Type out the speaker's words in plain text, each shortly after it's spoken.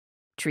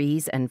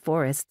Trees and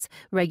forests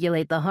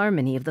regulate the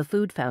harmony of the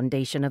food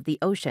foundation of the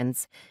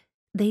oceans.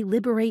 They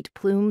liberate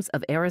plumes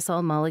of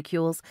aerosol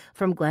molecules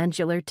from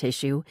glandular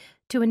tissue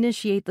to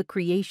initiate the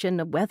creation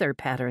of weather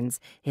patterns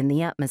in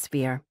the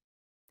atmosphere.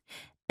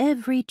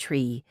 Every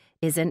tree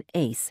is an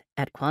ace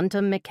at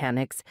quantum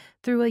mechanics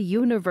through a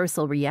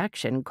universal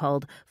reaction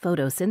called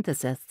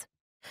photosynthesis,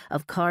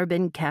 of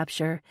carbon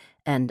capture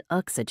and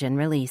oxygen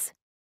release.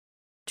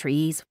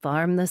 Trees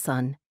farm the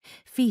sun,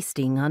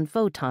 feasting on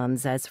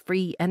photons as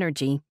free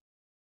energy.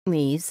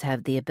 These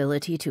have the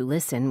ability to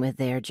listen with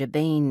their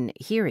Jabane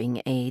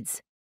hearing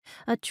aids.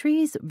 A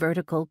tree's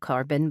vertical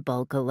carbon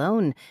bulk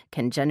alone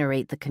can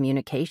generate the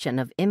communication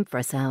of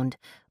infrasound,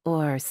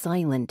 or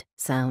silent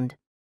sound.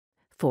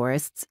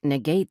 Forests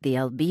negate the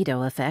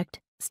albedo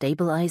effect,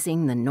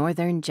 stabilizing the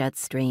northern jet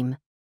stream.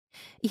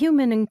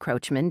 Human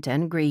encroachment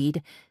and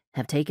greed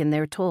have taken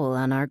their toll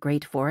on our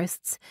great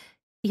forests,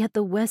 yet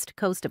the west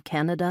coast of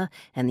Canada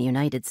and the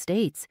United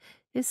States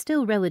is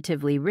still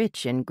relatively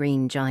rich in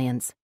green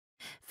giants,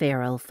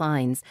 feral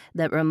finds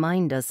that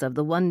remind us of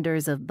the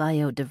wonders of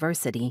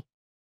biodiversity.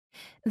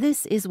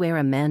 This is where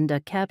Amanda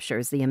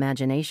captures the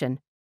imagination.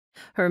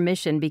 Her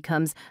mission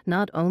becomes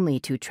not only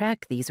to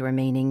track these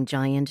remaining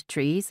giant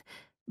trees,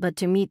 but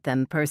to meet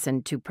them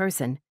person to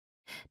person,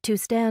 to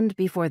stand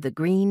before the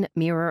green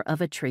mirror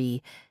of a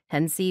tree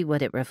and see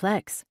what it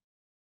reflects.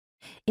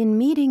 In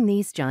meeting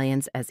these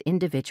giants as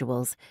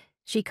individuals,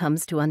 she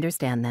comes to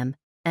understand them,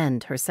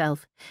 and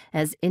herself,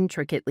 as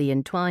intricately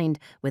entwined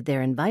with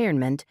their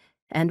environment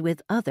and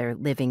with other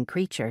living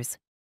creatures.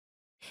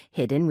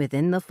 Hidden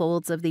within the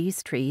folds of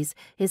these trees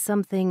is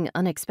something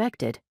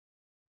unexpected.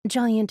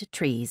 Giant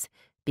trees,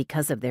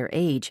 because of their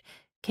age,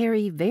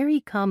 carry very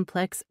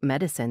complex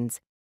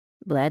medicines,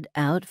 bled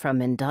out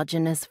from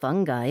endogenous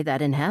fungi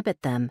that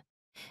inhabit them.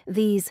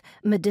 These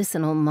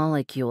medicinal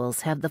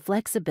molecules have the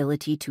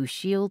flexibility to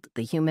shield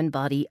the human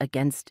body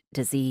against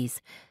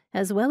disease,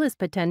 as well as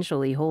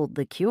potentially hold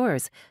the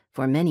cures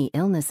for many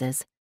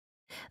illnesses.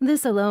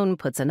 This alone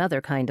puts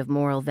another kind of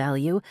moral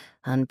value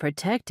on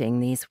protecting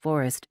these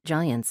forest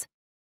giants.